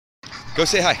Go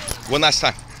say hi. One last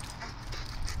time.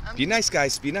 Be nice,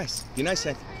 guys. Be nice. Be nice,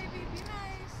 Hank.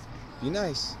 Be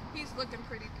nice. He's looking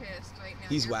pretty pissed right now.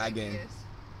 He's wagging.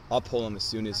 I'll pull him as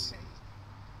soon as. Okay.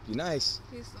 Be nice.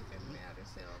 He's looking mad as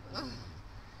hell, though.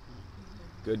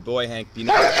 Good boy, Hank. Be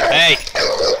nice. Hey!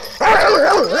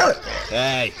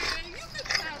 Hey!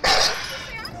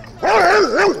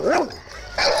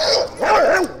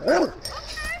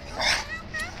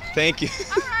 Thank you.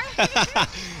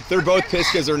 They're both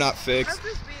pissed because they're not fixed.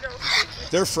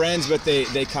 They're friends, but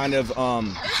they kind of It's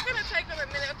gonna take them a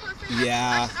minute. Plus,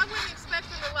 yeah. I wouldn't expect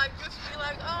them to like just be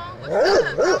like, oh, what's up?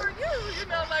 How are you? You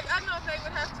know, like I know they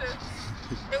would have to.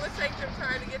 It would take them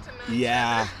time to get to know each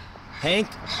other. Hank,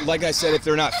 like I said, if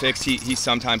they're not fixed, he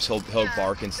sometimes he'll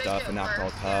bark and stuff and act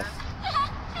all tough.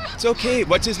 It's okay.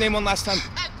 What's his name one last time?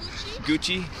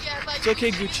 Gucci. Yeah, like it's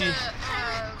okay, Gucci.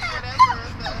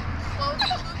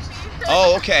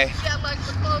 Oh, okay. Yeah, like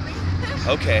the clothing.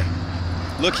 Okay.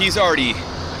 Look, he's already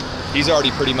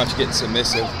pretty much getting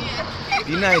submissive.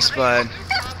 Be nice, bud.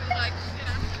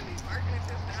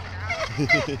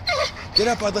 Get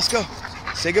up, bud. Let's go.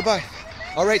 Say goodbye.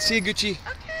 All right. See you, Gucci.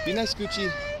 Okay. Be nice,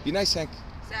 Gucci. Be nice, Hank.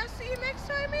 So I'll see you next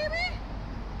time, maybe.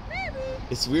 Maybe.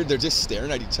 It's weird. They're just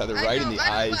staring at each other right in the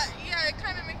eyes. Yeah, it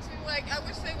kind of makes me like. I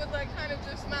wish they would like kind of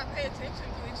just not pay attention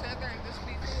to each other and just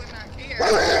be cool and not care.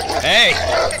 Hey.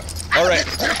 All right.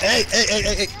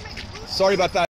 Hey. Sorry about that.